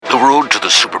road to the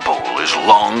Super Bowl is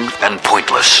long and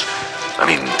pointless. I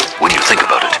mean, when you think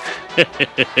about it.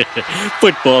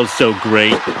 Football's so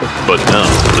great. But now,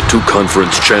 the two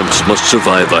conference champs must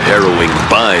survive a harrowing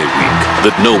bye week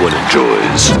that no one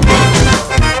enjoys.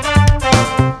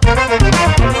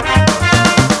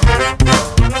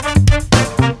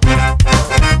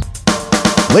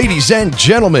 Ladies and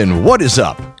gentlemen, what is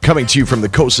up? Coming to you from the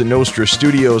Cosa Nostra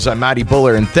studios, I'm Matty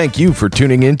Buller, and thank you for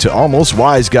tuning in to Almost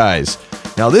Wise Guys.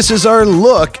 Now, this is our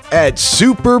look at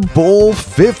Super Bowl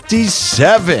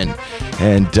 57.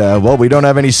 And, well, we don't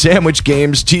have any sandwich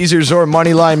games, teasers, or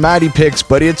moneyline Matty picks,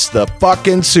 but it's the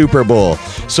fucking Super Bowl.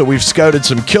 So we've scouted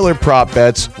some killer prop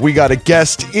bets. We got a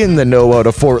guest in the know out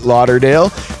of Fort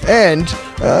Lauderdale, and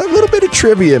a little bit of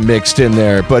trivia mixed in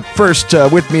there. But first,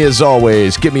 with me as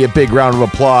always, give me a big round of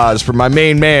applause for my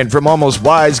main man from Almost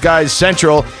Wise Guys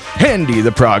Central, Andy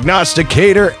the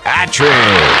Prognosticator Attridge.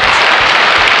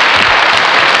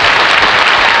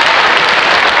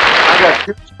 I got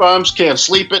goosebumps, can't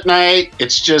sleep at night.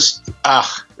 It's just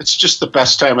the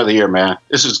best time of the year, man.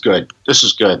 This is good.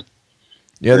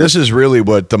 Yeah, this is really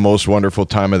what the most wonderful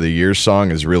time of the year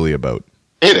song is really about.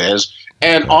 It is.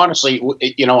 And honestly,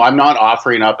 I'm not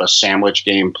offering up a sandwich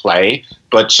game play,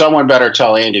 but someone better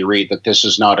tell Andy Reid that this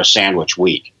is not a sandwich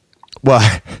week. Well,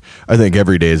 I think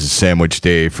every day is a sandwich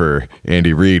day for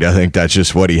Andy Reid. I think that's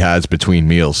just what he has between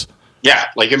meals. Yeah,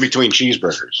 like in between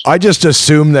cheeseburgers. I just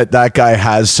assume that guy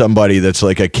has somebody that's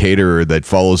like a caterer that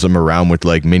follows him around with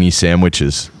like mini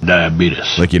sandwiches.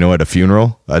 Diabetes. Like, at a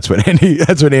funeral? That's what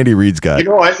Andy Reid's got. You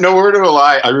know what? No word of a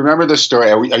lie. I remember this story.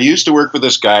 I used to work with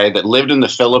this guy that lived in the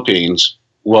Philippines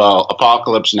while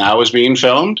Apocalypse Now was being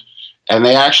filmed. And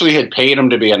they actually had paid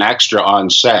him to be an extra on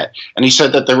set. And he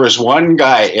said that there was one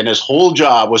guy and his whole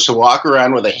job was to walk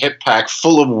around with a hip pack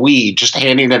full of weed, just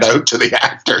handing it out to the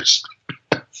actors.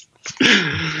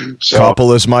 So,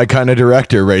 Coppola's my kind of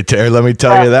director right there. Let me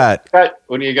tell you that.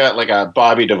 When you got like a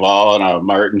Bobby Duvall and a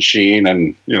Martin Sheen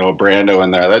and, Brando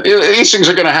in there, these things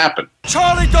are going to happen.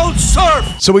 Charlie, don't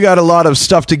surf! So we got a lot of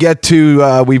stuff to get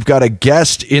to. We've got a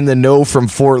guest in the know from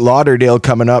Fort Lauderdale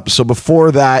coming up. So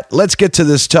before that, let's get to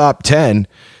this top 10.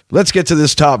 Let's get to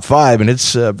this top 5. And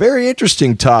it's a very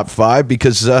interesting top 5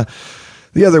 because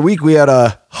the other week we had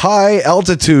a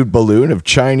high-altitude balloon of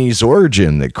Chinese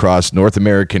origin that crossed North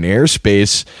American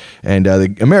airspace, and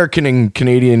the American and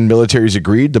Canadian militaries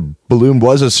agreed the balloon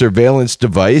was a surveillance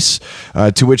device,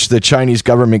 to which the Chinese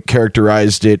government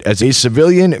characterized it as a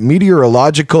civilian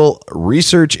meteorological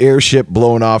research airship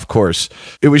blown off course.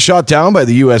 It was shot down by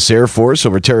the U.S. Air Force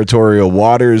over territorial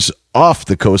waters off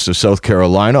the coast of South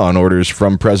Carolina on orders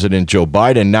from President Joe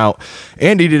Biden. Now,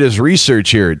 Andy did his research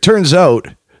here. It turns out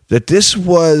that this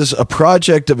was a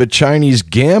project of a Chinese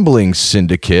gambling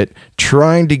syndicate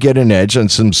trying to get an edge on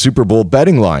some Super Bowl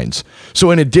betting lines.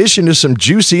 So in addition to some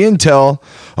juicy intel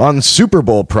on Super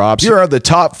Bowl props, here are the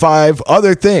top 5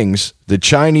 other things the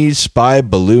Chinese spy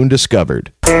balloon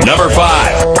discovered. Number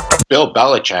 5. Bill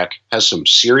Belichick has some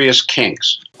serious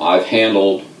kinks. I've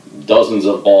handled dozens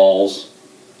of balls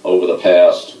over the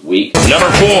past week. Number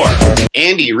 4.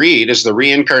 Andy Reid is the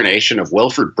reincarnation of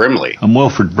Wilford Brimley. I'm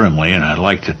Wilford Brimley, and I'd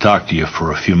like to talk to you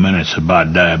for a few minutes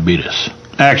about diabetes.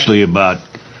 Actually, about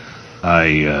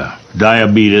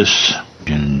diabetes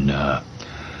and,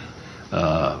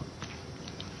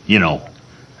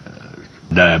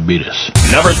 diabetes.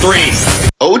 Number 3.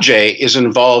 OJ is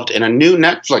involved in a new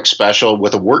Netflix special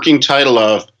with a working title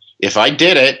of If I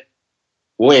Did It,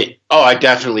 I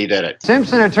definitely did it.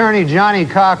 Simpson attorney Johnny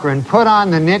Cochran put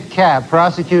on the knit cap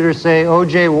prosecutors say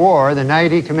O.J. wore the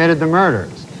night he committed the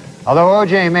murders. Although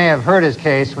O.J. may have hurt his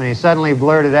case when he suddenly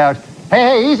blurted out,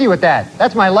 hey, easy with that.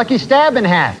 That's my lucky stabbing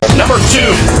hat. Number 2.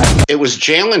 It was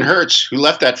Jalen Hurts who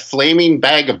left that flaming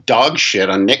bag of dog shit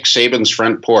on Nick Saban's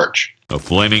front porch. A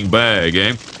flaming bag,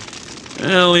 eh?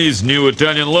 Well, these new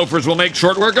Italian loafers will make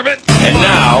short work of it. And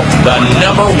now, the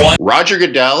number 1. Roger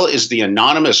Goodell is the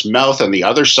anonymous mouth on the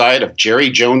other side of Jerry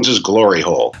Jones's glory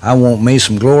hole. I want me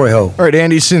some glory hole. All right,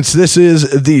 Andy, since this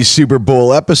is the Super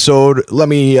Bowl episode, let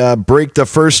me break the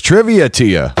first trivia to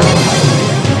you.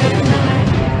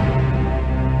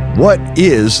 What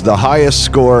is the highest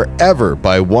score ever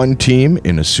by one team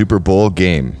in a Super Bowl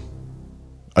game?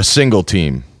 A single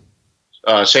team.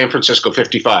 San Francisco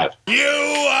 55. You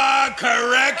are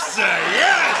correct, sir.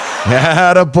 Yes!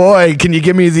 Attaboy. Can you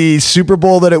give me the Super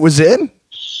Bowl that it was in?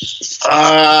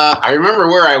 I remember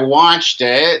where I watched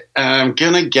it. I'm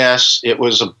going to guess it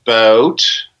was about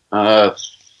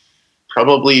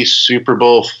probably Super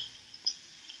Bowl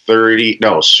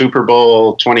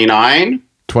 29?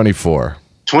 24.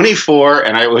 24,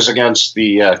 and I was against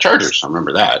the Chargers. I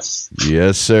remember that.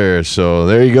 Yes, sir. So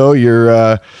there you go.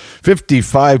 Your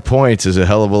 55 points is a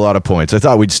hell of a lot of points. I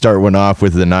thought we'd start one off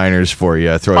with the Niners for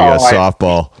you. Throw you a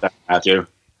softball. Matthew.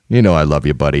 You know I love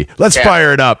you, buddy. Let's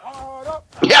fire it up.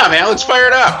 Yeah, man. Let's fire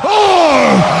it up.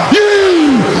 Are you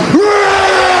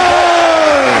ready?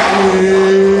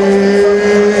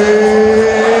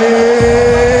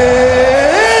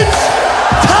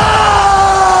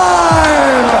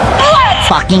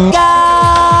 Fucking go!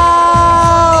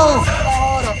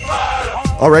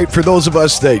 All right, for those of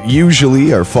us that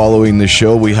usually are following the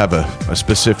show, we have a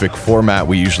specific format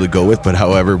we usually go with, but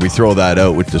however, we throw that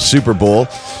out with the Super Bowl.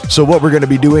 So what we're going to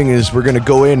be doing is we're going to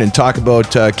go in and talk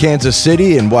about Kansas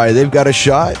City and why they've got a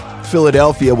shot,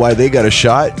 Philadelphia, why they got a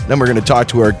shot. Then we're going to talk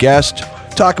to our guest,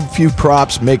 talk a few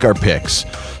props, make our picks.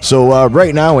 So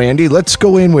right now, Andy, let's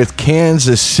go in with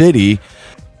Kansas City.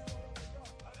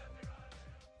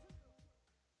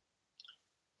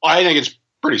 I think it's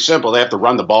pretty simple. They have to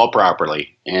run the ball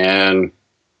properly. And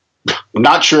I'm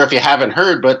not sure if you haven't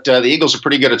heard, but the Eagles are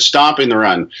pretty good at stopping the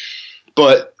run.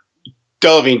 But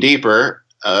delving deeper,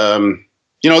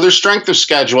 their strength of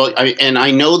schedule, and I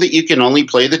know that you can only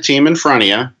play the team in front of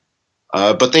you,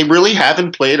 but they really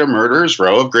haven't played a murderer's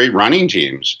row of great running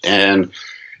teams. And,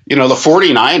 the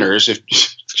 49ers,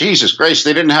 Jesus Christ,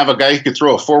 they didn't have a guy who could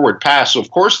throw a forward pass. So,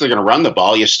 of course, they're going to run the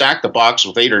ball. You stack the box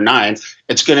with 8 or 9.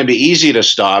 It's going to be easy to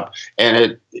stop.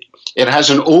 And it has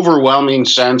an overwhelming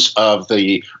sense of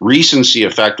the recency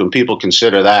effect when people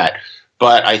consider that.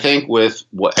 But I think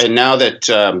and now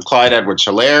that Clyde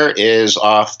Edwards-Helaire is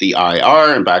off the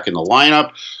IR and back in the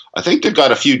lineup, I think they've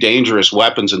got a few dangerous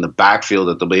weapons in the backfield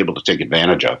that they'll be able to take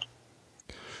advantage of.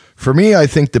 For me, I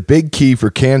think the big key for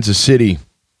Kansas City,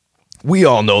 we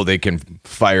all know they can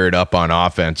fire it up on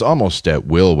offense almost at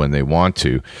will when they want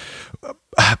to.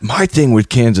 My thing with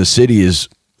Kansas City is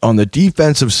on the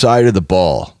defensive side of the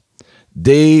ball.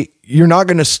 You're not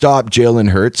going to stop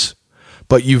Jalen Hurts,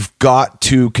 but you've got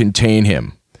to contain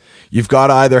him. You've got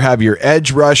to either have your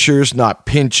edge rushers not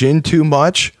pinch in too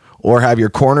much or have your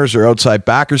corners or outside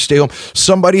backers stay home.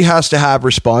 Somebody has to have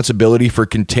responsibility for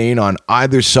contain on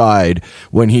either side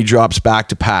when he drops back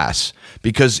to pass.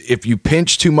 Because if you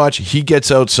pinch too much, he gets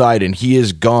outside and he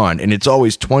is gone. And it's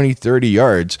always 20, 30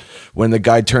 yards when the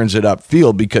guy turns it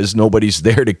upfield because nobody's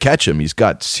there to catch him. He's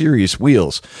got serious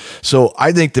wheels. So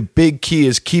I think the big key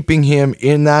is keeping him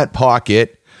in that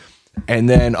pocket. And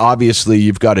then obviously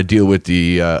you've got to deal with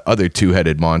the other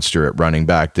two-headed monster at running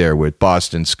back there with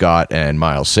Boston Scott and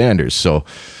Miles Sanders. So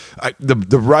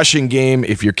the rushing game,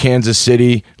 if you're Kansas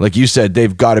City, like you said,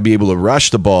 they've got to be able to rush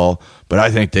the ball, but I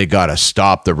think they got to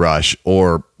stop the rush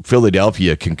or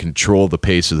Philadelphia can control the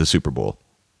pace of the Super Bowl.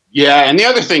 Yeah, and the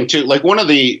other thing too, like one of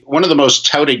the most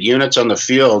touted units on the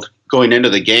field going into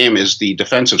the game is the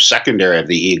defensive secondary of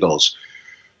the Eagles.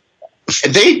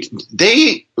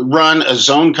 They run a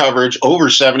zone coverage over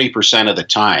 70% of the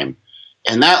time,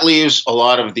 and that leaves a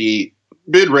lot of the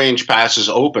mid-range passes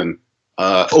open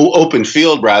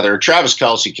field rather. Travis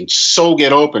Kelce can so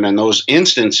get open in those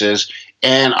instances,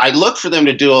 and I look for them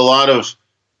to do a lot of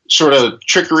sort of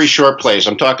trickery short plays.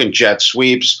 I'm talking jet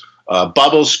sweeps,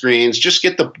 bubble screens, just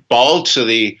get the ball to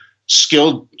the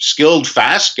skilled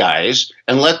fast guys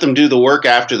and let them do the work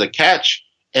after the catch,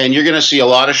 and you're going to see a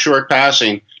lot of short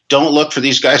passing. Don't look for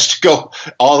these guys to go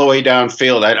all the way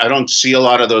downfield. I don't see a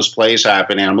lot of those plays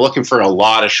happening. I'm looking for a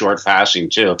lot of short passing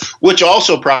too, which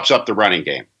also props up the running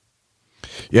game.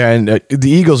 Yeah, and the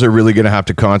Eagles are really going to have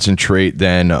to concentrate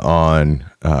then on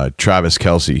Travis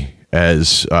Kelce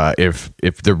as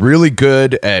if they're really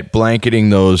good at blanketing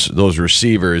those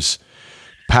receivers.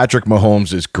 Patrick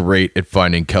Mahomes is great at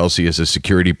finding Kelce as a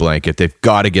security blanket. They've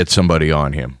got to get somebody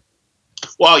on him.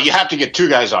 Well, you have to get 2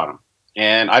 guys on him.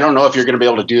 And I don't know if you're going to be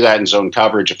able to do that in zone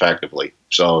coverage effectively.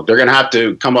 So they're going to have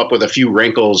to come up with a few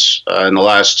wrinkles in the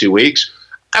last 2 weeks.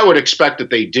 I would expect that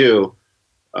they do.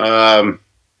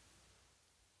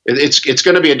 It's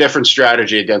going to be a different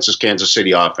strategy against this Kansas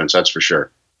City offense, that's for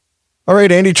sure. All right,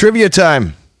 Andy, trivia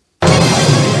time.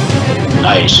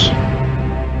 Nice.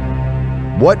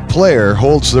 What player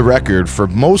holds the record for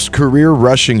most career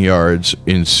rushing yards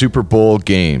in Super Bowl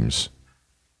games?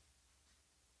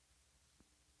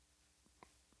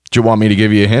 Do you want me to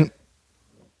give you a hint?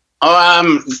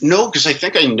 No, because I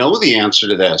think I know the answer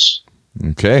to this.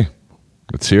 Okay,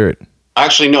 let's hear it.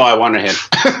 Actually, no, I want a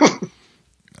hint.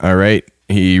 All right,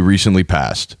 he recently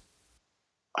passed.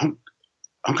 I'm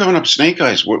coming up snake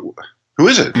eyes. Who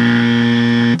is it?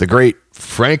 The great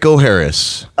Franco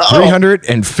Harris,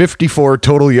 354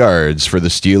 total yards for the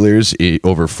Steelers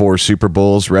over 4 Super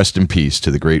Bowls. Rest in peace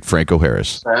to the great Franco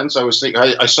Harris. I was thinking,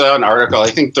 I saw an article. I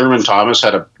think Thurman Thomas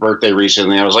had a birthday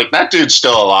recently. I was like, that dude's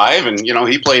still alive, and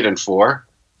he played in 4.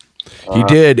 He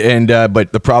did, and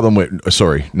but the problem with it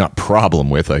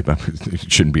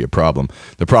shouldn't be a problem.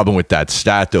 The problem with that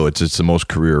stat, though, it's the most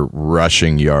career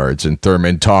rushing yards, and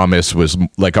Thurman Thomas was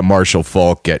like a Marshall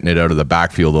Faulk getting it out of the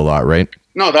backfield a lot, right?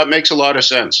 No, that makes a lot of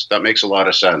sense.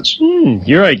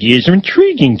 Your ideas are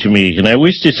intriguing to me, and I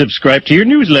wish to subscribe to your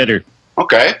newsletter.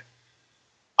 Okay.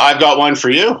 I've got one for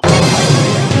you.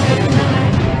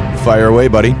 Fire away,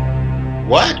 buddy.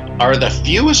 What are the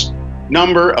fewest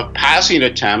number of passing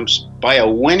attempts by a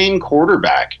winning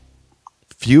quarterback?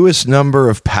 Fewest number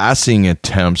of passing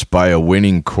attempts by a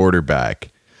winning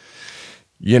quarterback.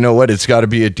 You know what? It's got to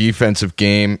be a defensive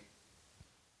game.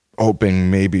 Hoping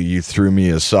maybe you threw me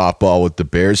a softball with the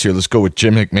Bears here. Let's go with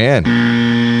Jim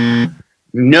McMahon.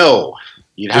 No.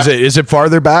 Is it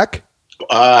farther back?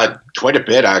 Quite a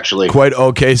bit, actually. Quite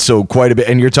a bit.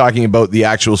 And you're talking about the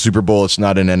actual Super Bowl. It's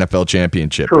not an NFL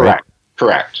championship, Correct. right?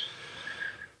 Correct.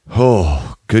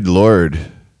 Oh, good Lord.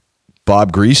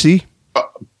 Bob Greasy?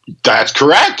 That's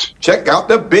correct. Check out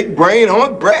the big brain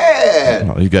on Brad.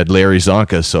 Oh, you got Larry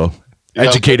Zonka, so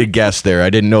educated guess there. I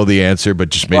didn't know the answer, but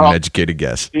just made an educated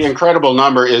guess. The incredible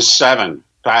number is 7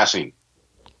 passing.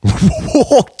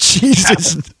 Oh,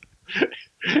 Jesus.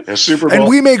 A Super Bowl. And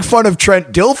we make fun of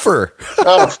Trent Dilfer.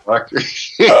 Oh, fuck.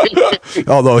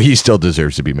 Although he still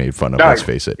deserves to be made fun of, let's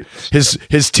face it.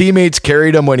 His teammates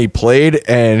carried him when he played,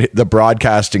 and the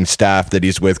broadcasting staff that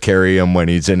he's with carry him when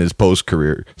he's in his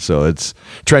post-career. So it's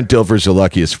Trent Dilfer's the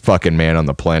luckiest fucking man on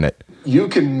the planet. You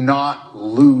cannot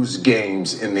lose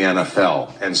games in the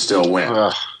NFL and still win.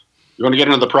 You want to get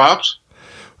into the props?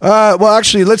 Well,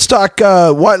 actually, let's talk.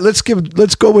 Let's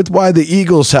go with why the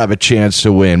Eagles have a chance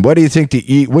to win. What do you think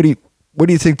what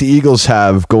do you think the Eagles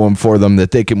have going for them that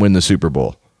they can win the Super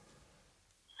Bowl?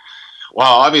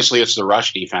 Well, obviously, it's the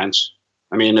rush defense.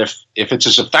 I mean, if it's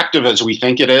as effective as we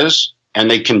think it is, and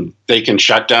they can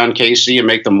shut down KC and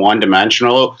make them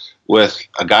one-dimensional with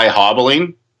a guy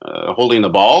hobbling, holding the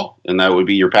ball, and that would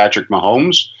be your Patrick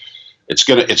Mahomes. It's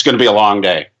gonna be a long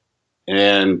day,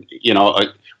 and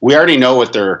we already know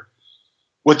what their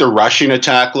rushing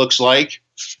attack looks like.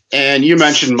 And you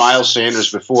mentioned Miles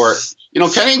Sanders before.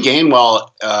 Kenny Gainwell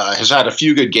has had a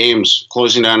few good games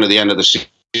closing down to the end of the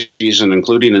season,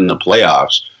 including in the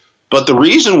playoffs. But the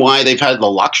reason why they've had the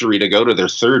luxury to go to their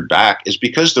third back is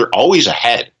because they're always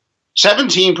ahead.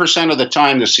 17% of the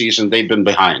time this season, they've been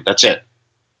behind. That's it.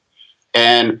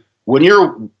 And when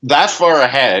you're that far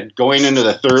ahead going into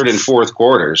the third and fourth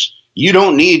quarters, you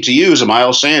don't need to use a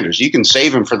Miles Sanders. You can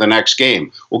save him for the next game.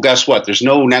 Well, guess what? There's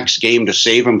no next game to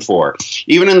save him for.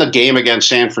 Even in the game against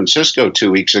San Francisco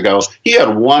 2 weeks ago, he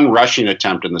had 1 rushing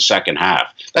attempt in the second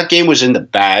half. That game was in the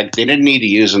bag. They didn't need to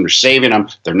use him. They're saving him.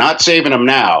 They're not saving him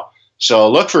now.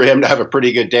 So look for him to have a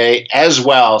pretty good day, as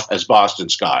well as Boston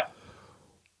Scott.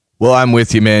 Well, I'm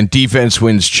with you, man. Defense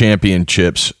wins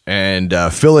championships, and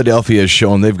Philadelphia has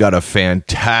shown they've got a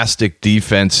fantastic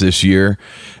defense this year.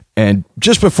 And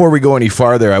just before we go any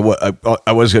farther, I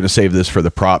was going to save this for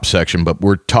the prop section, but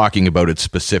we're talking about it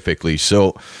specifically.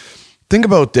 So think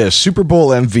about this. Super Bowl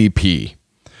MVP.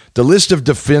 The list of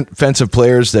defensive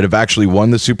players that have actually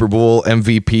won the Super Bowl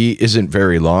MVP isn't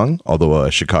very long, although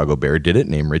a Chicago Bear did it,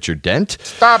 named Richard Dent.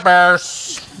 The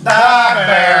Bears.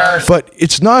 But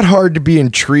it's not hard to be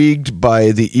intrigued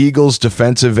by the Eagles'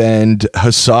 defensive end,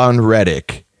 Hassan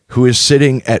Reddick, who is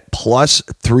sitting at plus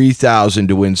 3,000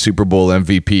 to win Super Bowl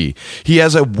MVP. He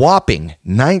has a whopping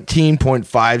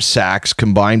 19.5 sacks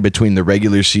combined between the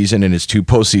regular season and his 2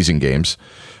 postseason games.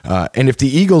 And if the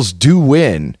Eagles do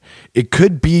win, it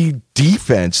could be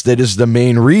defense that is the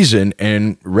main reason,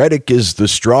 and Reddick is the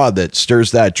straw that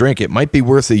stirs that drink. It might be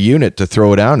worth a unit to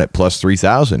throw down at plus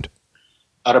 3,000.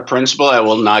 Out of principle, I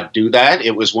will not do that.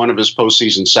 It was one of his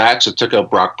postseason sacks that took out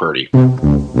Brock Purdy.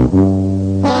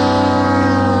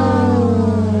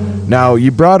 Now,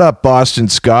 you brought up Boston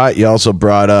Scott. You also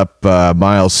brought up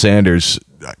Miles Sanders.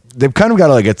 They've kind of got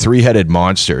like a 3-headed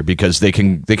monster because they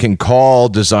can call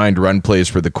designed run plays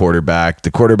for the quarterback.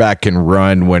 The quarterback can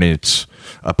run when it's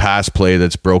a pass play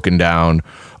that's broken down,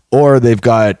 or they've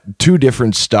got 2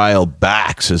 different style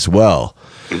backs as well.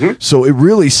 Mm-hmm. So it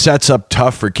really sets up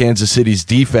tough for Kansas City's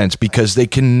defense because they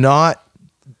can't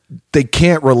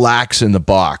relax in the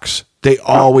box. They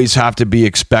always have to be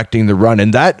expecting the run.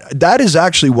 And that is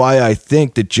actually why I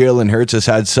think that Jalen Hurts has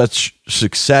had such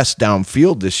success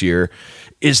downfield this year,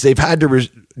 is they've had to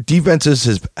defenses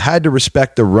has had to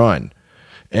respect the run.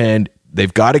 And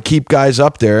they've got to keep guys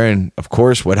up there. And of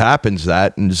course, what happens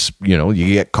is, you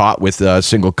get caught with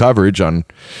single coverage on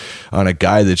a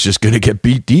guy that's just going to get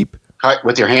beat deep. Cut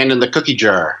with your hand in the cookie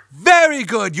jar. Very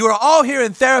good. You are all here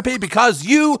in therapy because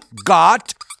you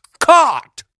got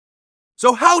caught.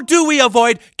 So how do we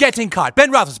avoid getting caught?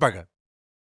 Ben Roethlisberger.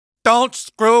 Don't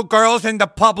screw girls in the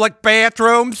public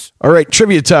bathrooms. All right,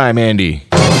 trivia time, Andy.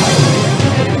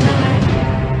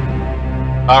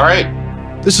 All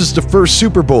right. This is the first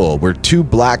Super Bowl where two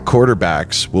black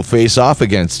quarterbacks will face off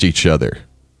against each other.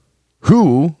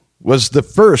 Who was the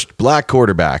first black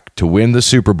quarterback to win the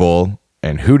Super Bowl,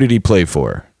 and who did he play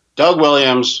for? Doug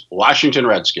Williams, Washington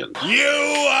Redskins.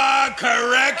 You are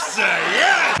correct, sir.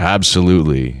 Yeah.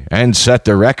 Absolutely. And set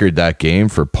the record that game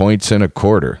for points and a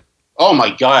quarter. Oh,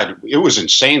 my God. It was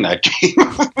insane, that game.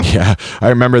 Yeah, I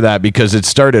remember that because it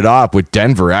started off with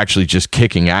Denver actually just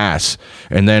kicking ass.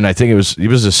 And then I think it was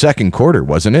the second quarter,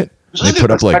 wasn't it? They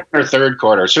put up like second or third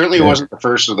quarter. Certainly it wasn't the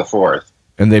first or the fourth.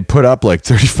 And they put up like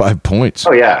 35 points.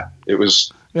 Oh, yeah. It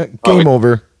was game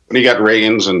over. When you got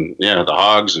Reagans and the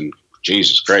Hogs and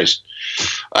Jesus Christ.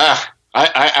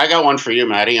 I got one for you,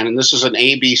 Maddie, and this is an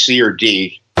A, B, C, or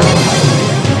D.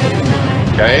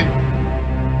 Okay?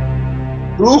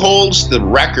 Who holds the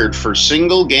record for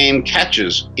single game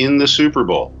catches in the Super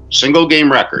Bowl? Single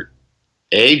game record.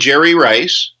 A, Jerry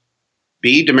Rice.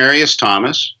 B, Demaryius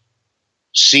Thomas.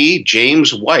 C,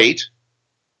 James White.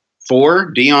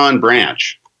 4, Deion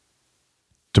Branch.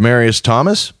 Demaryius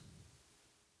Thomas?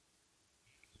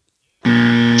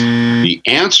 The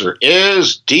answer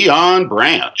is Deion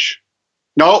Branch.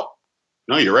 No,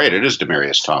 you're right. It is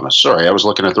Demaryius Thomas. Sorry, I was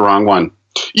looking at the wrong one.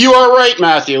 You are right,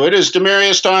 Matthew. It is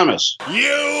Demaryius Thomas.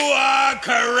 You are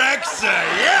correct, sir.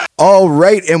 Yeah. All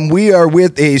right, and we are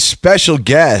with a special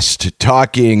guest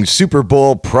talking Super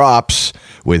Bowl props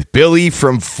with Billy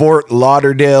from Fort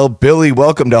Lauderdale. Billy,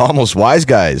 welcome to Almost Wise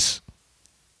Guys.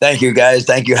 Thank you, guys.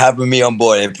 Thank you for having me on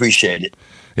board. I appreciate it.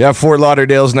 Yeah, Fort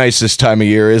Lauderdale's nice this time of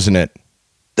year, isn't it?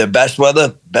 The best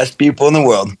weather, best people in the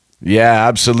world. Yeah,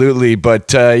 absolutely.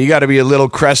 But you got to be a little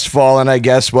crestfallen, I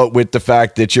guess, with the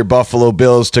fact that your Buffalo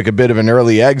Bills took a bit of an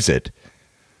early exit.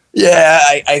 Yeah,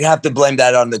 I have to blame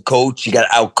that on the coach. He got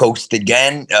outcoached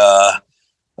again.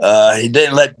 He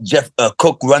didn't let Jeff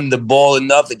Cook run the ball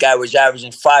enough. The guy was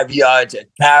averaging 5 yards a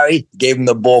carry. Gave him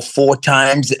the ball 4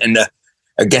 times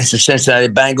against the Cincinnati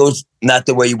Bengals. Not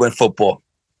the way you win football.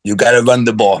 You got to run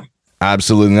the ball.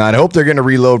 Absolutely not. I hope they're going to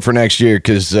reload for next year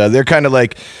because they're kind of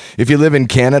like, if you live in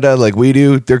Canada like we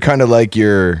do, they're kind of like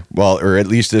or at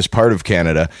least this part of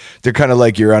Canada, they're kind of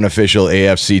like your unofficial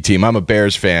AFC team. I'm a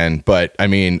Bears fan, but I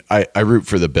mean, I root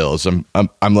for the Bills. I'm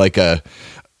like a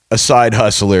side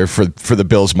hustler for the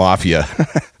Bills Mafia.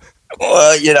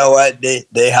 Well, you know what?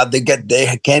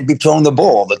 They can't be throwing the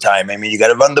ball all the time. I mean, you got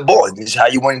to run the ball. This is how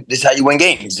you win. This is how you win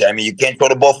games. I mean, you can't throw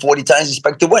the ball 40 times and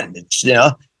expect to win. It's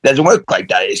doesn't work like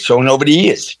that. It's shown over the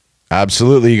years.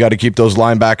 Absolutely. You got to keep those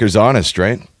linebackers honest,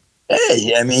 right?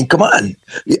 Hey, I mean, come on.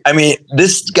 I mean,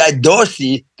 this guy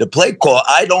Dorsey, the play call,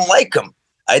 I don't like him.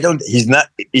 He's not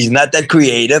that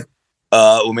creative.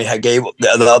 When we gave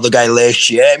the other guy last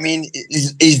year, I mean,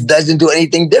 he doesn't do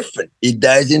anything different. He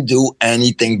doesn't do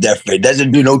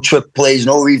no trick plays,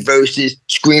 no reverses,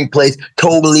 screen plays,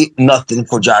 totally nothing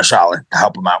for Josh Allen to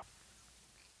help him out.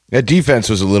 That defense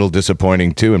was a little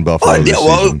disappointing too in Buffalo. This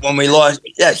season. When we lost,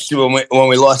 when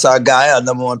we lost our guy, our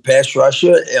number one pass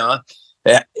rusher,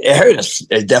 it hurt us.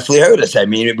 It definitely hurt us. I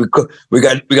mean, we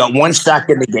got one sack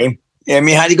in the game. I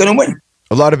mean, how are you going to win?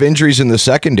 A lot of injuries in the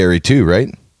secondary too,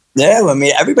 right? Yeah, I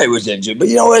mean, everybody was injured, but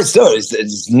you know what?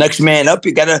 It's next man up.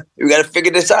 You gotta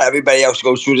figure this out. Everybody else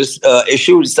goes through this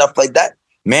issue and stuff like that.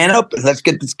 Man up, and let's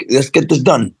get this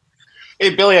done.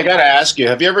 Hey, Billy, I gotta ask you: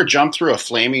 have you ever jumped through a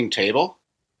flaming table?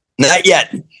 Not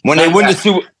yet. When they win the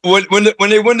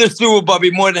Super Bowl, I'll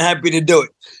be more than happy to do it.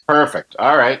 Perfect.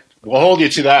 All right. We'll hold you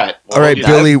to that. All right,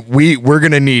 Billy, we're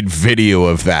going to need video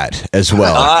of that as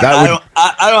well. I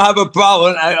don't have a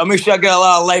problem. I'll make sure I get a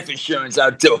lot of life insurance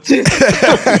out too.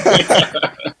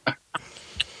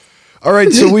 All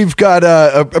right, so we've got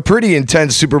a pretty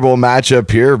intense Super Bowl matchup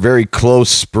here. Very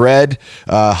close spread,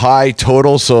 high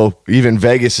total. So even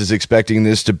Vegas is expecting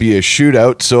this to be a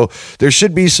shootout. So there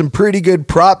should be some pretty good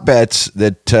prop bets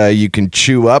that you can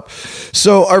chew up.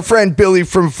 So our friend Billy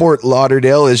from Fort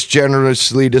Lauderdale has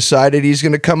generously decided he's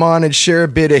going to come on and share a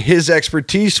bit of his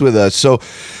expertise with us. So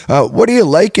what are you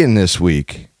liking this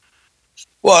week?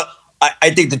 Well,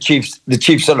 I think the Chiefs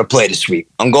are the play this week.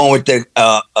 I'm going with the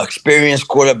experienced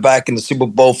quarterback in the Super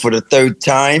Bowl for the third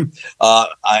time.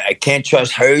 I can't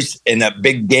trust Hurts in a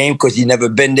big game because he's never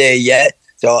been there yet.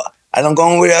 So And I'm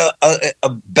going with a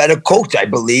better coach, I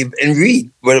believe, in Reed,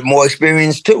 with more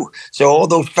experience too. So all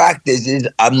those factors is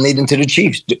I'm leading to the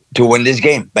Chiefs to win this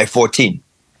game by 14.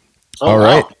 All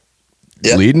right. Wow.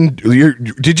 Yep. Leading.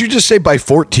 Did you just say by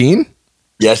 14?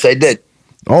 Yes, I did.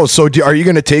 Oh, so are you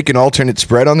going to take an alternate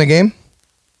spread on the game?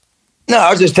 No,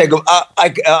 I'll just take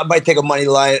I might take a money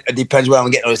line. It depends where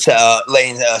I'm getting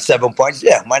laying 7 points.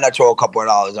 Yeah, might not throw a couple of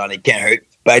dollars on it. Can't hurt.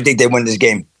 But I think they win this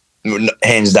game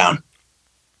hands down.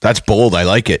 That's bold. I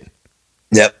like it.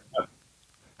 Yep.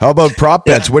 How about prop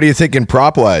bets? What are you thinking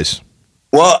prop wise?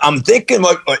 Well, I'm thinking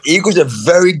Eagles are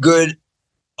very good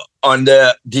on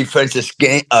the defensive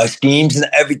schemes and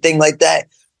everything like that.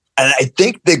 And I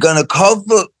think they're going to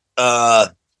cover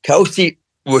Kelsey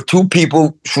with two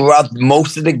people throughout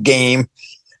most of the game.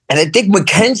 And I think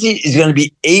McKenzie is going to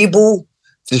be able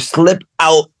to slip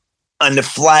out on the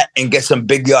flat and get some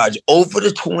big yards. Over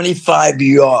the 25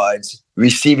 yards,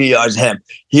 receiving yards him.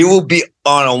 He will be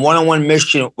on a one-on-one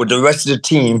mission with the rest of the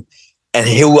team, and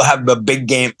he will have a big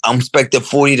game. I'm expecting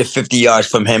 40 to 50 yards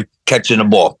from him catching the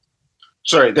ball.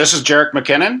 Sorry, this is Jerick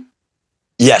McKinnon?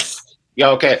 Yes. Yeah,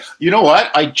 okay. You know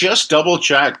what? I just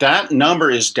double-checked. That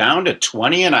number is down to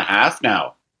 20.5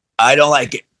 now. I don't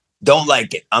like it. Don't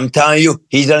like it. I'm telling you,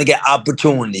 he's going to get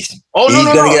opportunities. Oh, no, he's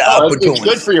no, going to no. get opportunities. It's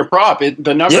good for your prop.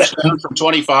 The number's down from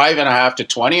 25.5 to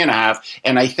 20.5,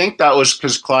 and I think that was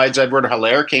because Clyde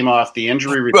Edwards-Helaire came off the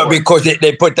injury report. Well, because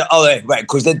they put the other right,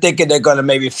 because they're thinking they're going to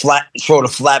maybe throw the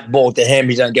flat ball to him.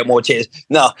 He's going to get more chances.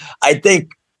 No, I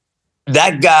think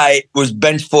that guy was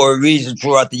benched for a reason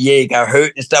throughout the year. He got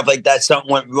hurt and stuff like that.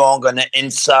 Something went wrong on the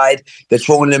inside. They're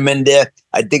throwing him in there.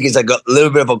 I think it's like a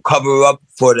little bit of a cover-up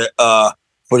for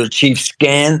the Chiefs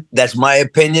scan. That's my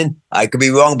opinion. I could be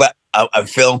wrong, but I'm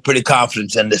feeling pretty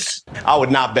confident in this. I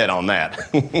would not bet on that.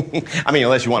 I mean,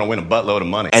 unless you want to win a buttload of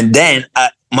money. And then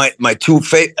my two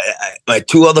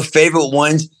other favorite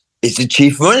ones is the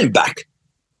Chief running back.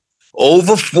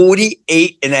 Over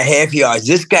 48.5 yards.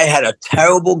 This guy had a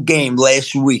terrible game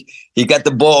last week. He got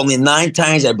the ball only 9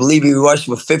 times. I believe he rushed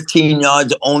for 15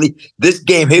 yards only. This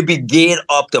game, he'll be geared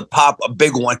up to pop a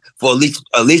big one for at least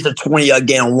a 20-yard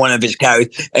gain on one of his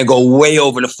carries and go way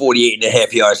over the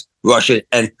 48.5 yards rushing.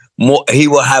 And more, he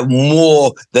will have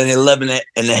more than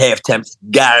 11.5 attempts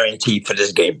guaranteed for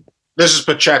this game. This is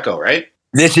Pacheco, right?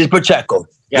 This is Pacheco.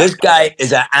 Yeah. This guy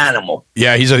is an animal.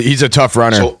 Yeah, he's a tough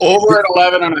runner. So over at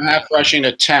 11.5 rushing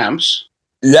attempts.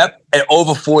 Yep, and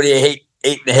over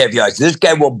 48.5 yards. This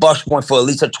guy will bust one for at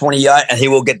least a 20-yard, and he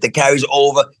will get the carries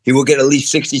over. He will get at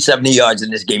least 60, 70 yards in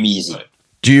this game easy.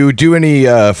 Do you do any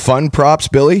fun props,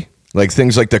 Billy? Like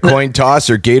things like the coin toss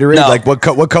or Gatorade? No. Like what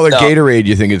color Gatorade do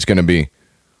you think it's going to be?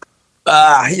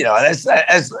 That's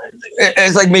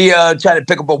like me trying to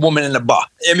pick up a woman in the bar.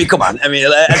 I mean, come on. I mean,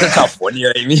 that's a tough one. You know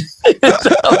what I mean?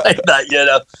 Like that, you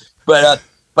know. But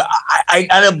I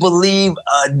gotta believe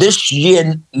this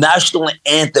year national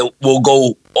anthem will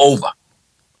go over.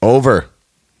 Over.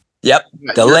 Yep.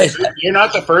 You're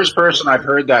not the first person I've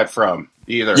heard that from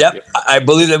either. Yep. I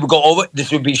believe they will go over.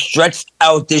 This will be stretched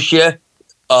out this year.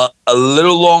 A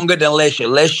little longer than last year.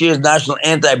 Last year's national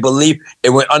anthem, I believe,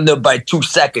 it went under by 2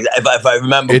 seconds, if I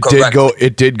remember correctly.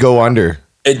 It did go under.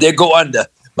 It did go under,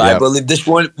 but yep. I believe this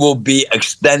one will be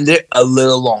extended a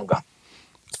little longer.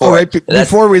 All right,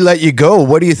 before we let you go,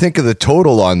 what do you think of the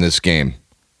total on this game?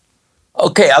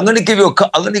 Okay, I'm going to give you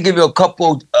a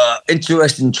couple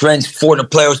interesting trends for the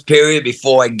playoffs period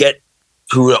before I get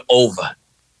to the over,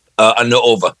 on the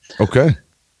over. Okay.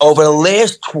 Over the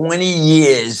last 20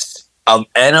 years of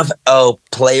NFL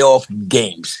playoff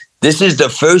games, this is the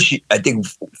first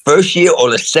year or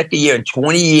the second year in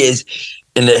 20 years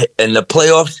in the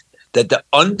playoffs that the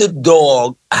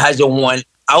underdog hasn't won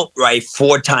outright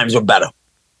 4 times or better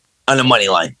on the money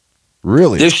line.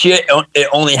 Really? This year it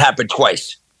only happened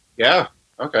twice. Yeah.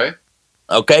 Okay.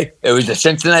 It was the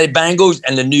Cincinnati Bengals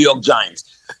and the New York Giants.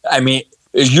 I mean,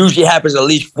 it usually happens at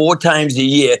least 4 times a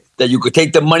year that you could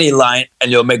take the money line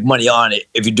and you'll make money on it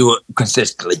if you do it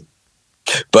consistently.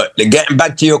 But getting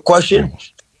back to your question,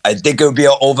 I think it would be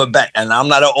an over bet. And I'm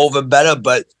not an over better,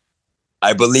 but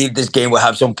I believe this game will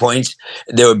have some points.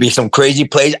 There will be some crazy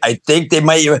plays. I think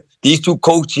these two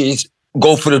coaches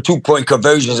go for the 2-point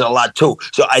conversions a lot too.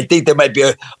 So I think there might be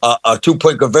a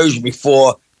 2-point conversion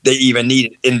before they even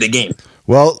need it in the game.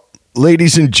 Well,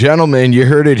 ladies and gentlemen, you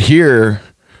heard it here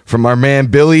from our man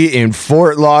Billy in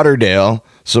Fort Lauderdale.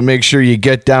 So make sure you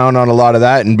get down on a lot of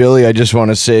that. And Billy, I just want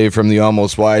to say from the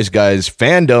Almost Wise Guys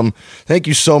fandom, thank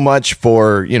you so much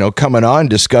for, coming on,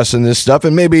 discussing this stuff.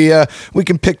 And maybe we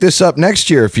can pick this up next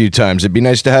year a few times. It'd be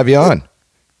nice to have you on.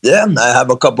 Yeah, I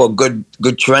have a couple of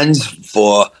good trends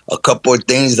for a couple of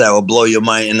things that will blow your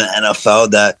mind in the NFL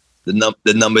that The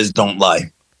numbers don't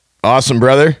lie. Awesome,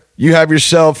 brother. You have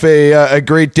yourself a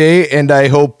great day, and I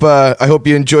hope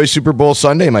you enjoy Super Bowl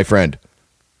Sunday, my friend.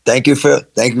 Thank you for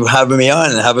having me on,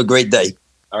 and have a great day.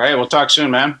 All right, we'll talk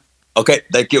soon, man. Okay,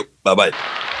 thank you. Bye-bye.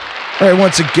 All right,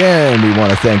 once again, we want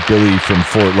to thank Billy from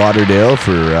Fort Lauderdale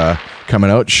for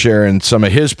coming out, sharing some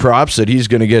of his props that he's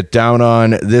going to get down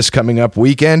on this coming up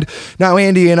weekend. Now,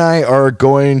 Andy and I are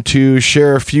going to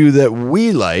share a few that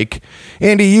we like.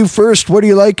 Andy, you first. What are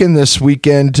you liking this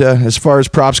weekend as far as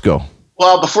props go?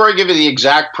 Well, before I give you the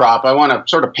exact prop, I want to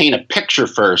sort of paint a picture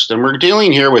first. And we're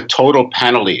dealing here with total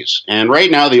penalties. And right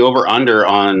now, the over-under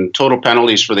on total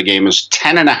penalties for the game is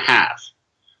 10.5.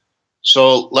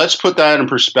 So let's put that in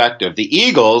perspective. The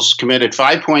Eagles committed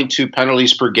 5.2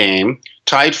 penalties per game,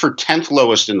 tied for 10th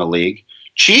lowest in the league.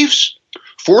 Chiefs,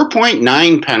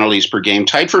 4.9 penalties per game,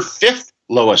 tied for 5th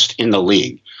lowest in the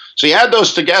league. So you add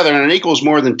those together and it equals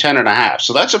more than 10.5.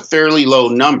 So that's a fairly low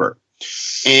number.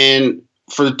 And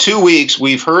for 2 weeks,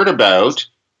 we've heard about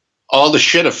all the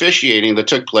shit officiating that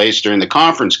took place during the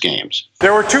conference games.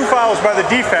 There were 2 fouls by the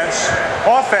defense.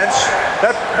 Offense,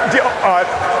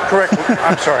 correct.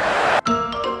 I'm sorry.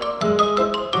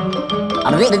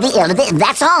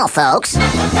 That's all, folks.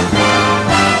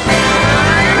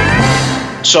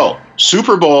 So,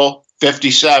 Super Bowl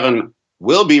 57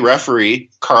 will be referee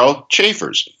Carl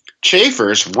Chafers.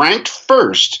 Chafers ranked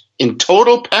first in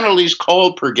total penalties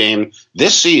called per game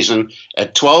this season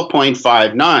at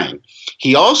 12.59.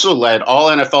 He also led all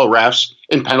NFL refs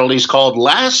in penalties called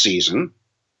last season.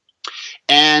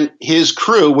 And his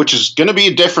crew, which is going to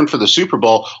be different for the Super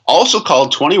Bowl, also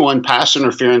called 21 pass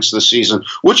interference this season,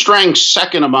 which ranks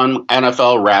second among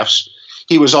NFL refs.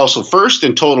 He was also first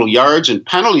in total yards and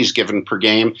penalties given per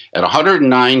game at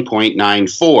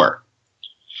 109.94.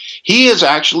 He has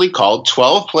actually called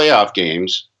 12 playoff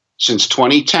games since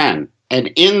 2010.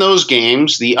 And in those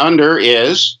games, the under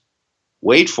is,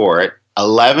 wait for it,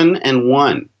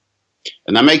 11-1.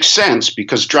 And that makes sense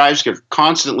because drives get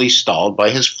constantly stalled by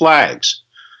his flags.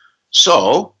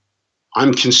 So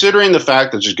I'm considering the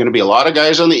fact that there's going to be a lot of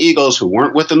guys on the Eagles who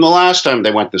weren't with them the last time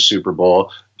they went to the Super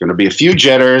Bowl. Going to be a few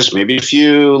jitters, maybe a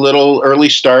few little early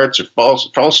starts or false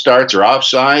starts or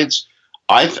offsides.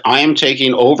 I am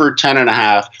taking over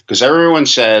 10.5 because everyone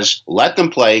says, let them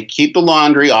play, keep the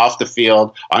laundry off the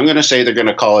field. I'm going to say they're going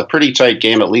to call it a pretty tight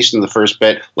game, at least in the first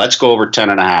bit. Let's go over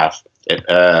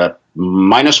 10.5.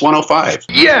 Minus 105.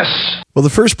 Yes. Well, the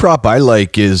first prop I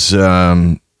like is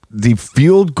the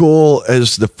field goal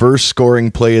as the first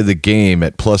scoring play of the game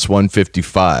at plus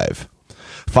 155.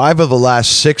 5 of the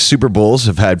last 6 Super Bowls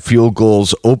have had field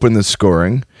goals open the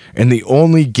scoring, and the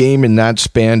only game in that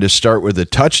span to start with a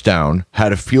touchdown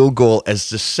had a field goal as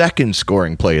the second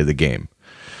scoring play of the game.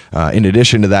 In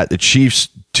addition to that, the Chiefs'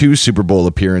 2 Super Bowl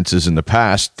appearances in the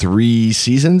past 3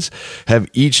 seasons have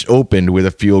each opened with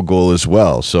a field goal as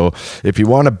well. So if you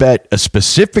want to bet a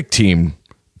specific team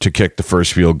to kick the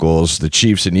first field goals, the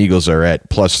Chiefs and Eagles are at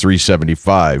plus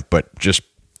 375, but just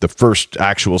the first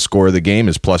actual score of the game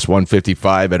is plus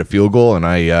 155 at a field goal, and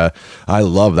I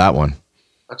love that one.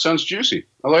 That sounds juicy.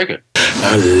 I like it.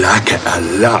 I like it a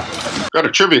lot. Got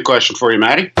a trivia question for you,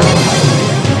 Matty.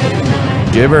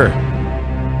 Give her.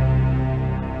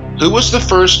 Who was the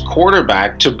first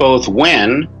quarterback to both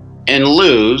win and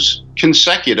lose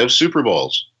consecutive Super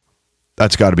Bowls?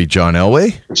 That's got to be John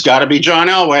Elway. It's got to be John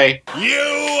Elway. You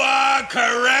are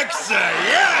correct, sir.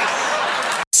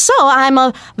 Yes! So I'm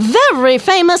a very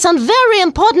famous and very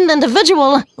important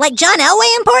individual. Like John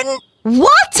Elway important?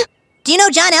 What? Do you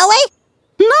know John Elway?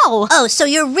 No. Oh, so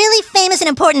you're really famous and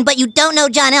important, but you don't know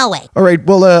John Elway. All right,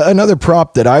 well, another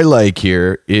prop that I like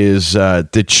here is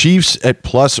the Chiefs at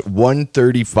plus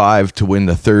 135 to win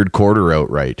the third quarter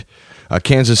outright.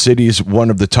 Kansas City is one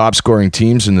of the top scoring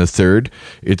teams in the third.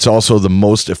 It's also the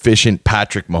most efficient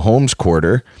Patrick Mahomes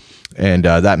quarter, and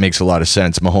that makes a lot of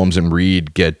sense. Mahomes and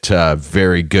Reed get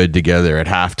very good together at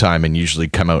halftime and usually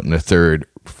come out in the third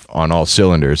on all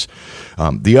cylinders.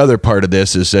 The other part of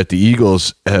this is that the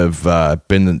Eagles have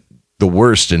been the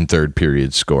worst in third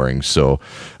period scoring, so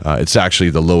it's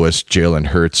actually the lowest Jalen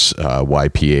Hurts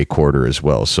YPA quarter as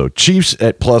well. So Chiefs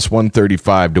at plus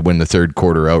 135 to win the third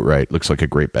quarter outright looks like a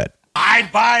great bet.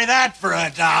 I'd buy that for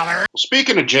 $1.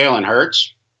 Speaking of Jalen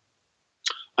Hurts,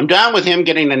 I'm down with him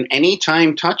getting an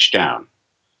anytime touchdown.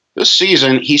 This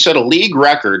season, he set a league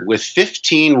record with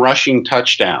 15 rushing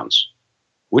touchdowns,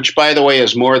 which, by the way,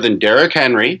 is more than Derrick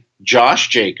Henry, Josh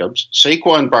Jacobs,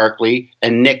 Saquon Barkley,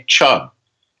 and Nick Chubb.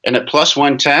 And at plus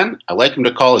 110, I like him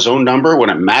to call his own number when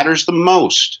it matters the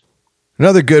most.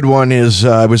 Another good one is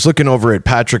I was looking over at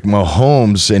Patrick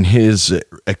Mahomes and his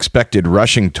expected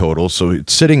rushing total. So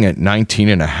it's sitting at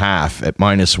 19.5 at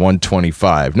minus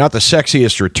 125. Not the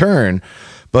sexiest return,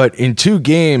 but in 2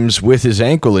 games with his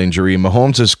ankle injury,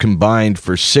 Mahomes has combined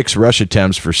for 6 rush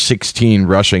attempts for 16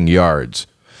 rushing yards.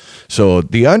 So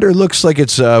the under looks like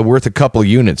it's worth a couple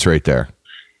units right there.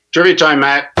 Trivia time,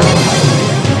 Matt.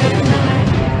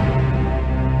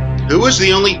 Who was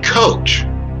the only coach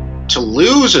to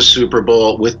lose a Super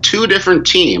Bowl with 2 different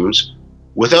teams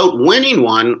without winning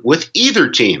one with either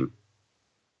team?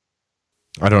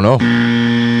 I don't know.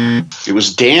 It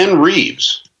was Dan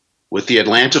Reeves with the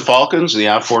Atlanta Falcons, the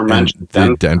aforementioned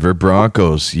the Denver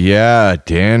Broncos. Yeah,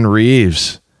 Dan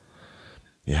Reeves.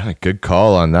 Yeah, good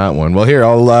call on that one. Well, here,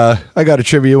 I got a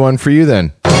trivia one for you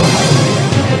then. All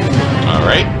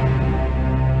right.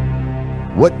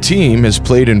 What team has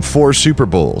played in 4 Super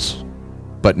Bowls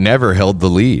but never held the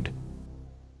lead?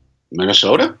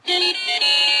 Minnesota?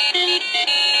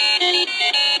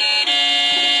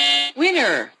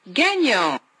 Winner,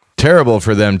 Gagnon. Terrible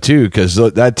for them, too, because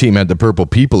that team had the Purple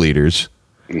People Eaters.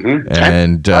 Mm-hmm.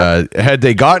 And had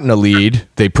they gotten a lead,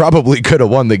 they probably could have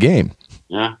won the game.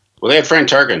 Yeah. Well, they had Frank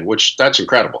Tarkin, which that's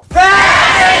incredible.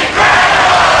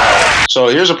 So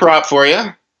here's a prop for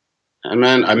you. And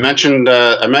then I mentioned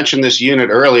this unit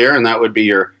earlier, and that would be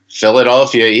your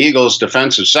Philadelphia Eagles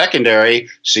defensive secondary.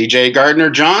 C.J.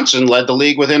 Gardner-Johnson led the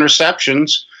league with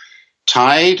interceptions,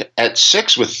 tied at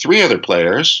 6 with 3 other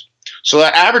players. So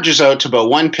that averages out to about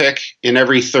 1 pick in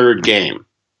every 3rd game.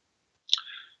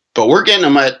 But we're getting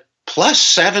them at plus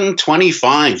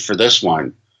 725 for this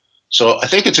one. So I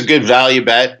think it's a good value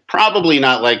bet. Probably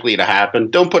not likely to happen.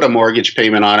 Don't put a mortgage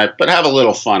payment on it, but have a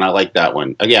little fun. I like that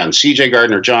one. Again, C.J.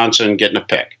 Gardner-Johnson getting a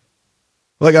pick.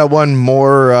 Well, I got one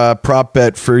more prop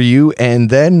bet for you, and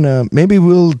then maybe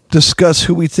we'll discuss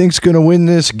who we think's going to win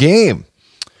this game.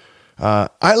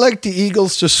 I like the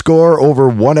Eagles to score over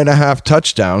 1.5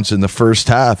 touchdowns in the first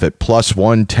half at plus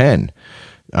 110.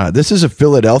 This is a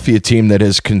Philadelphia team that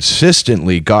has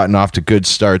consistently gotten off to good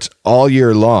starts all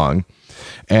year long,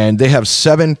 and they have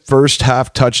 7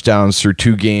 first-half touchdowns through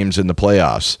 2 games in the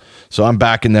playoffs. So I'm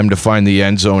backing them to find the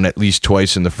end zone at least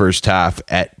twice in the first half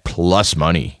at plus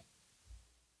money.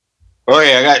 Oh,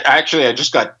 yeah. I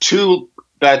just got 2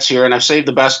 bets here, and I've saved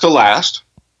the best to last.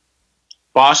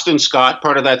 Boston Scott,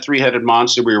 part of that 3-headed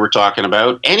monster we were talking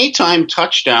about. Anytime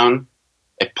touchdown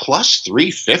at plus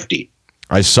 350.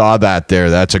 I saw that there.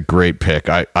 That's a great pick.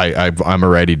 I'm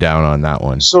already down on that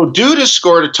one. So dude has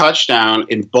scored a touchdown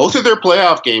in both of their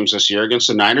playoff games this year against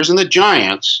the Niners and the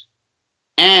Giants,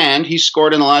 and he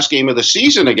scored in the last game of the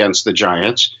season against the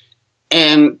Giants.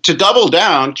 And to double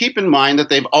down, keep in mind that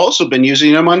they've also been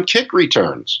using him on kick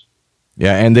returns.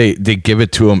 Yeah, and they give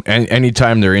it to him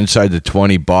anytime they're inside the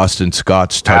 20. Boston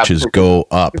Scott's touches go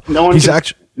up. No one can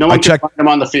find him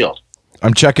on the field.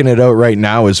 I'm checking it out right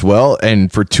now as well,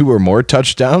 and for 2 or more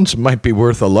touchdowns, it might be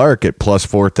worth a lark at plus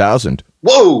 4,000.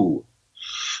 Whoa!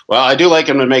 Well, I do like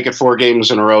him to make it 4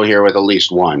 games in a row here with at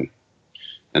least 1.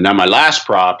 And now my last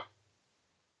prop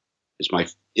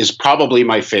is probably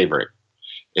my favorite.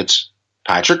 It's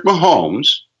Patrick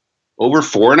Mahomes over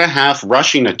 4.5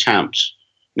 rushing attempts.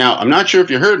 Now, I'm not sure if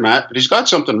you heard, Matt, but he's got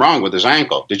something wrong with his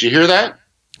ankle. Did you hear that?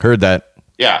 Heard that.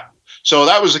 Yeah. So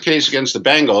that was the case against the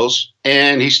Bengals,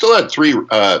 and he still had 3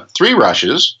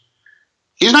 rushes.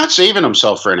 He's not saving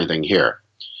himself for anything here.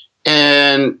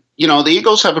 And, the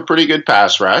Eagles have a pretty good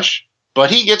pass rush, but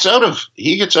he gets out of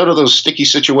those sticky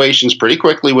situations pretty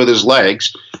quickly with his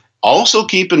legs. Also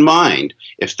keep in mind,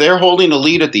 if they're holding a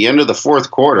lead at the end of the 4th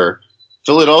quarter,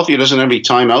 Philadelphia doesn't have any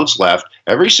timeouts left.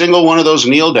 Every single one of those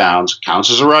kneel downs counts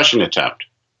as a rushing attempt.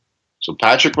 So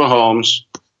Patrick Mahomes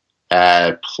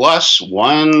at plus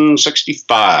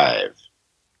 165.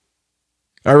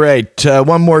 All right.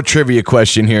 One more trivia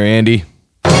question here, Andy.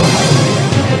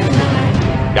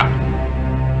 Yeah.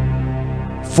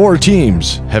 4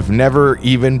 teams have never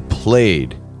even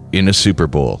played in a Super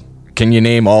Bowl. Can you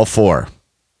name all 4?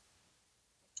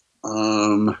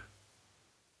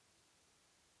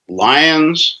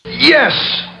 Lions. Yes.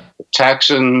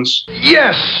 Texans.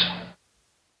 Yes.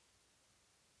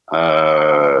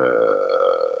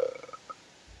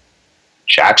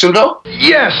 Jacksonville.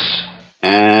 Yes.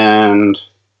 And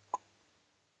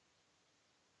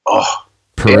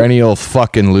perennial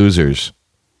fucking losers.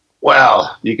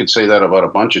 Well, you could say that about a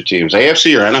bunch of teams.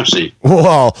 AFC or NFC?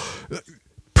 Well,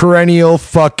 perennial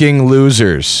fucking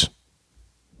losers.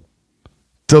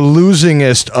 The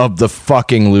losingest of the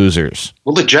fucking losers.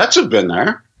 Well, the Jets have been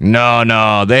there.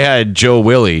 No. They had Joe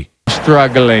Willie.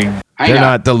 Struggling. They're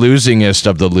not the losingest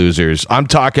of the losers. I'm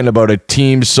talking about a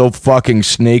team so fucking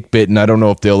snake bitten, I don't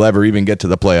know if they'll ever even get to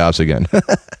the playoffs again.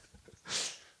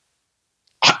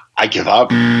 I give up.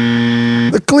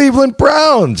 The Cleveland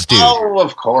Browns, dude. Oh,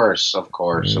 of course.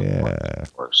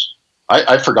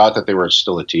 I forgot that they were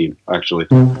still a team, actually.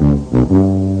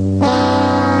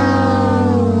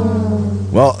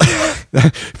 Well,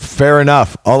 fair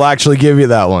enough. I'll actually give you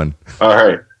that one. All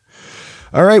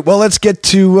right. Well, let's get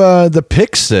to the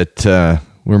picks that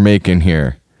we're making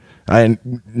here.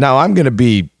 Now I'm going to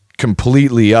be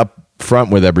completely up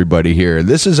front with everybody here.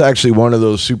 This is actually one of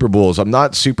those Super Bowls. I'm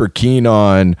not super keen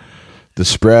on the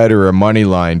spread or a money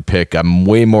line pick. I'm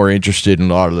way more interested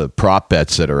in a lot of the prop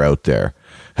bets that are out there.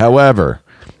 However,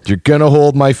 you're going to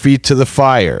hold my feet to the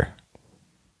fire,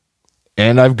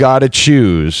 and I've got to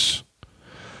choose.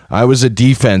 I was a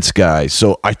defense guy,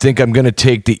 so I think I'm going to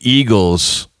take the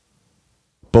Eagles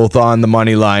both on the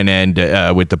money line and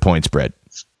with the point spread.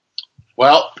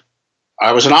 Well,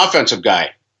 I was an offensive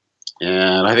guy,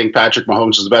 and I think Patrick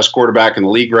Mahomes is the best quarterback in the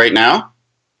league right now.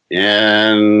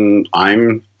 And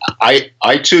I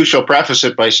too shall preface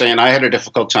it by saying I had a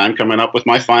difficult time coming up with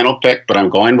my final pick, but I'm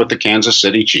going with the Kansas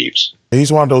City Chiefs.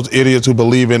 He's one of those idiots who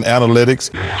believe in analytics.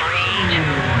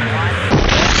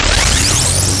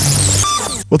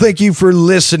 Well, thank you for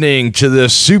listening to the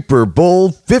Super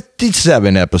Bowl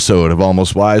 57 episode of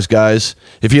Almost Wise Guys.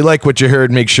 If you like what you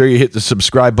heard, make sure you hit the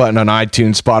subscribe button on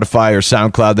iTunes, Spotify, or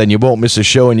SoundCloud. Then you won't miss a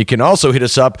show. And you can also hit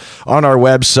us up on our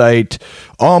website,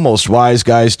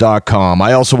 almostwiseguys.com.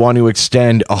 I also want to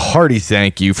extend a hearty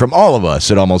thank you from all of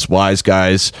us at Almost Wise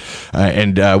Guys.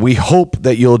 And we hope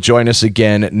that you'll join us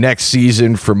again next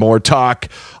season for more talk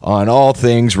on all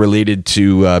things related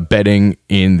to betting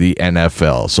in the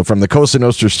NFL. So from the Costa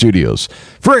Nostra Studios,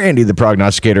 for Andy the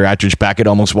Prognosticator Attridge back at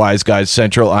Almost Wise Guys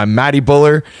Central, I'm Matty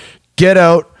Buller. Get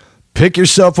out, pick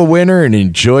yourself a winner, and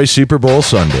enjoy Super Bowl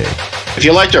Sunday. If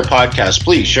you liked our podcast,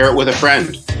 please share it with a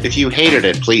friend. If you hated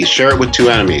it, please share it with two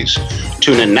enemies.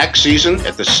 Tune in next season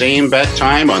at the same bet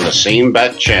time on the same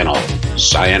bet channel.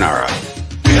 Sayonara.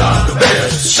 We are the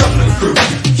Bears, shuffling crew,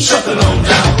 shuffling on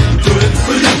down, doing it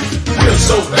for you. We're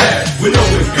so bad, we know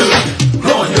we're good,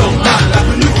 blowing your mind like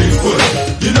we knew we would.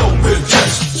 You know we're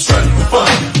just strutting for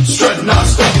fun, strutting our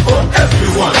stuff for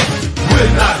everyone.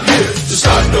 We're not here to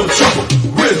start no trouble,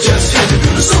 we're just here to do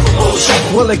the Super Bowl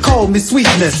show. Well, they call me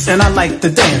Sweetness, and I like to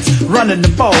dance. Running the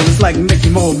ball is like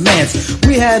making more mans.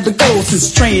 We had the goal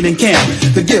since training camp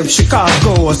to give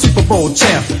Chicago a Super Bowl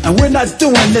champ. And we're not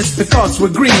doing this because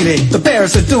we're greedy. The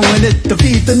Bears are doing it to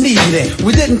feed the needy.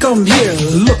 We didn't come here to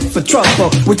look for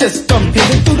trouble. We just come here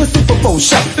to do the Super Bowl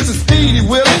show. This is Speedy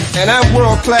Willie, and I'm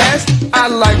world class. I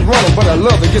like running, but I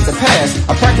love to get the pass.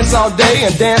 I practice all day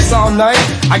and dance all night.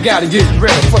 I gotta get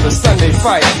ready for the Sunday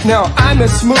fight. Now I'm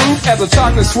as smooth as a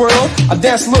chocolate swirl. I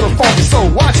dance a little funky, so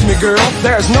watch me, girl.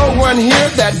 There's no one here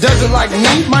that does it like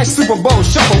me. My Super Bowl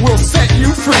shuffle will set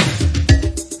you free.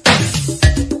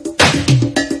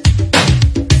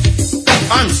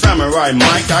 I'm Samurai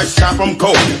Mike, I stop 'em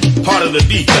cold. Part of the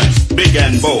defense, big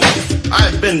and bold.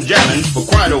 I've been jamming for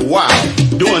quite a while,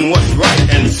 doing what's right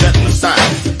and setting the style.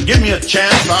 Give me a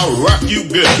chance, I'll rock you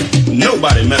good.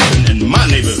 Nobody messing in my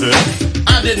neighborhood.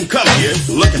 I didn't come here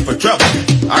looking for trouble.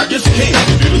 I just came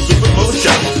to do the Super Bowl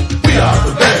shuffle. We are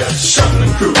the Bears,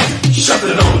 shuffling crew,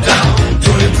 shuffling on down,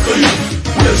 doing it for you.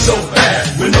 We're so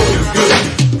bad, we know we're good,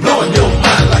 blowing your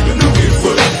mind like we knew we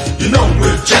would. You know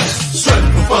we're just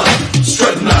strutting for fun,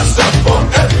 strutting our stuff for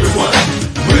everyone.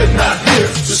 We're not here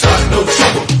to start no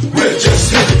trouble, we're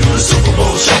just here to do the Super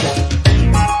Bowl shuffle.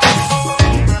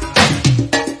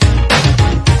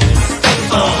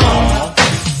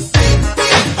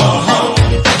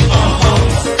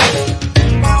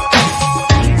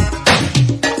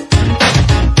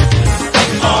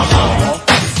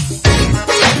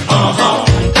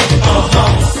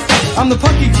 I'm the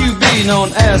Pucky QB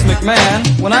known as McMahon.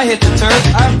 When I hit the turf,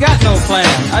 I've got no plan.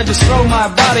 I just throw my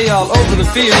body all over the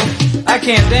field. I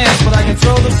can't dance, but I can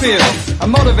throw the field. I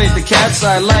motivate the cats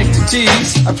I like to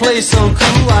tease. I play so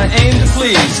cool, I aim to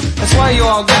please. That's why you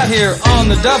all got here on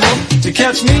the double to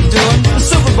catch me doing the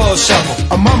Super Bowl shuffle.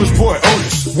 I'm mama's boy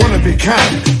Otis, wanna be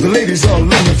kind. The ladies all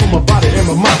looking for my body and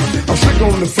my mind. I'm slick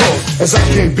on the floor as I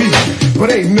can be, but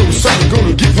ain't no sucker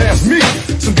gonna get past me.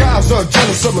 Some guys are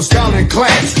jealous of my style and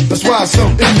class. That's why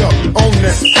some end up on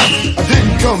that. I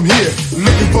didn't come here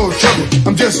looking for trouble.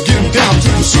 I'm just getting down to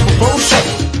the Super Bowl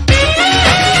shuffle.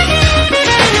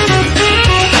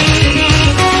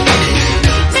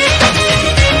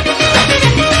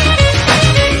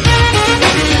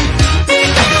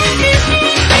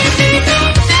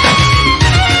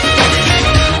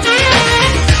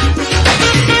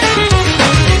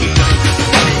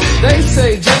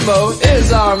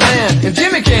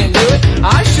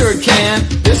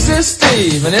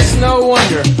 believe, and it's no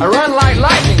wonder. I run like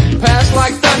lightning, pass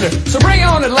like thunder. So bring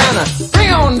on Atlanta, bring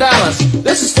on Dallas.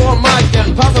 This is for Mike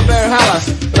and Papa Bear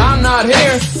Hallis. But I'm not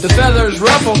here to feathers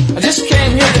ruffle. I just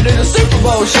came here to do the Super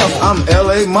Bowl shuffle. I'm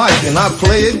L.A. Mike and I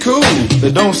play it cool.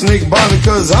 They don't sneak by me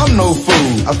cause I'm no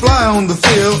fool. I fly on the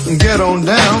field and get on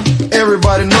down.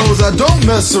 Everybody knows I don't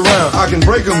mess around. I can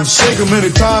break them, shake them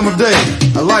any time of day.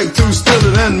 I like to steal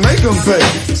it and make them pay.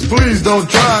 So please don't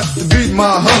try to beat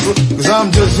my hustle, cause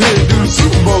I'm just here to do the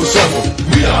Super Bowl shuffle.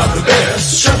 We are the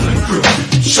best shuffling crew,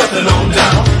 shuffling on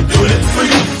down, doing it for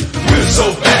you. We're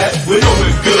so bad, we know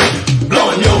we're good,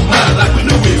 blowing your mind like we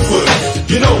knew we would.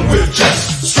 You know we're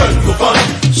just strutting for fun,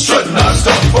 strutting our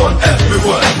stuff for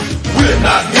everyone. We're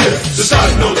not here to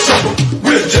start no trouble,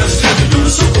 we're just here to do the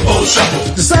Super Bowl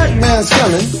shuffle. The sack man's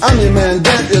coming, I'm your man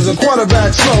Dent. Is a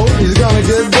quarterback slow, he's gonna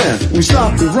get bent. We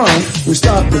stop the run, we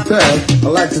stop the pass. I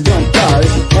like to dump guys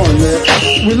on there.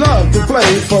 We love to play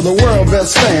for the world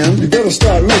best fan. You better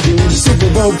start making the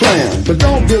Super Bowl plan. But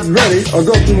don't get ready or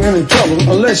go through any trouble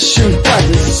unless you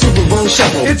practice the Super Bowl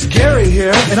shuffle. It's Gary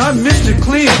here, and I'm Mr.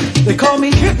 Clean. They call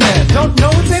me Hitman, don't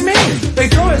know what they mean. They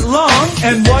throw it long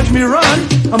and watch me run.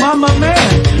 I'm on my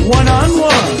man,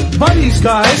 one-on-one. But these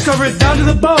guys cover it down to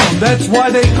the bone. That's why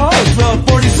they call it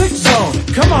 1246 zone.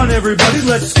 Come on, everybody,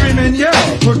 let's scream and yell.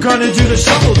 We're gonna do the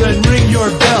shuffle, then ring your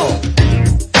bell.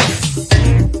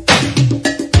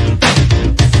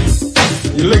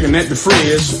 You're looking at the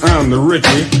fridge, I'm the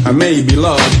Ricky. I may be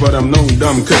large, but I'm no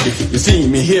dumb cookie. You see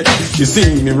me hit, you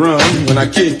see me run. When I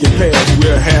kick and pass,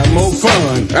 we'll have more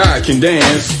fun. I can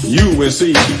dance, you will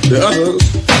see. The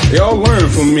others, they all learn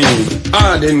from me.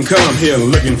 I didn't come here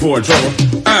looking for trouble.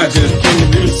 I just came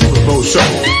to do the Super Bowl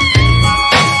shuffle.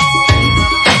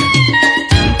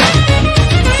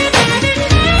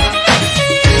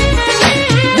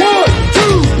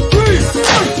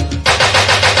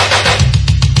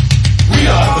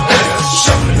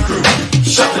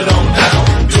 Shuffling on down,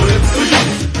 doing it for you.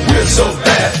 We're so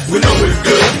bad, we know we're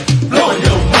good, blowing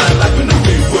your mind like we knew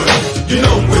we would. You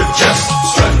know we're just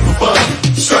strutting for fun,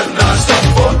 strutting our stuff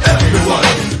for everyone.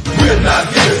 We're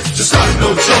not here to start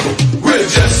no trouble, we're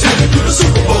just here to do the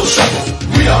Super Bowl shuffle.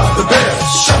 We are the Bears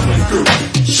shuffling crew,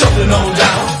 shuffling on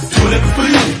down, doing it for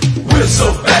you. We're so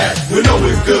bad, we know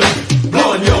we're good,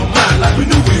 blowing your mind like we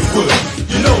knew we would.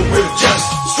 You know we're just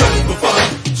strutting for fun,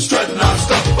 strutting our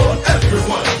stuff for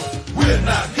everyone. We're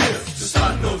not here to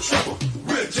start no trouble.